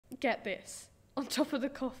get this, on top of the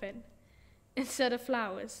coffin, instead of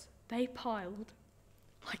flowers, they piled,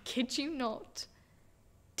 I kid you not,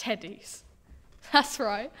 teddies. That's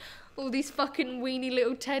right. All these fucking weenie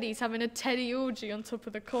little teddies having a teddy orgy on top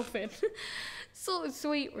of the coffin. Sort of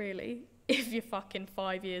sweet, really, if you're fucking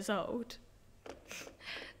 5 years old.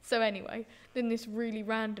 So anyway, then this really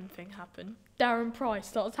random thing happened. Darren Price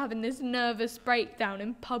starts having this nervous breakdown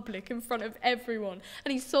in public in front of everyone,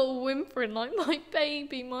 and he's sort of whimpering like, my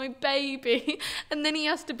baby, and then he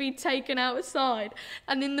has to be taken outside,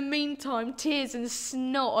 and in the meantime tears and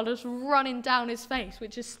snot are just running down his face,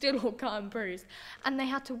 which is still all cut and bruised, and they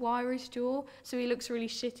had to wire his jaw so he looks really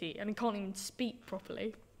shitty and he can't even speak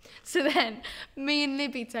properly. So then, me and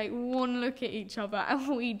Libby take one look at each other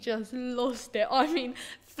and we just lost it. I mean,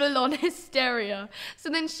 full on hysteria. So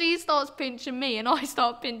then she starts pinching me and I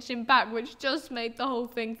start pinching back, which just made the whole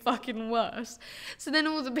thing fucking worse. So then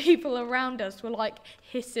all the people around us were like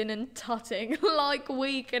hissing and tutting like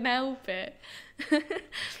we can help it.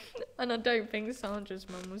 And I don't think Sandra's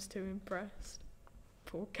mum was too impressed.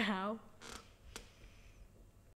 Poor cow.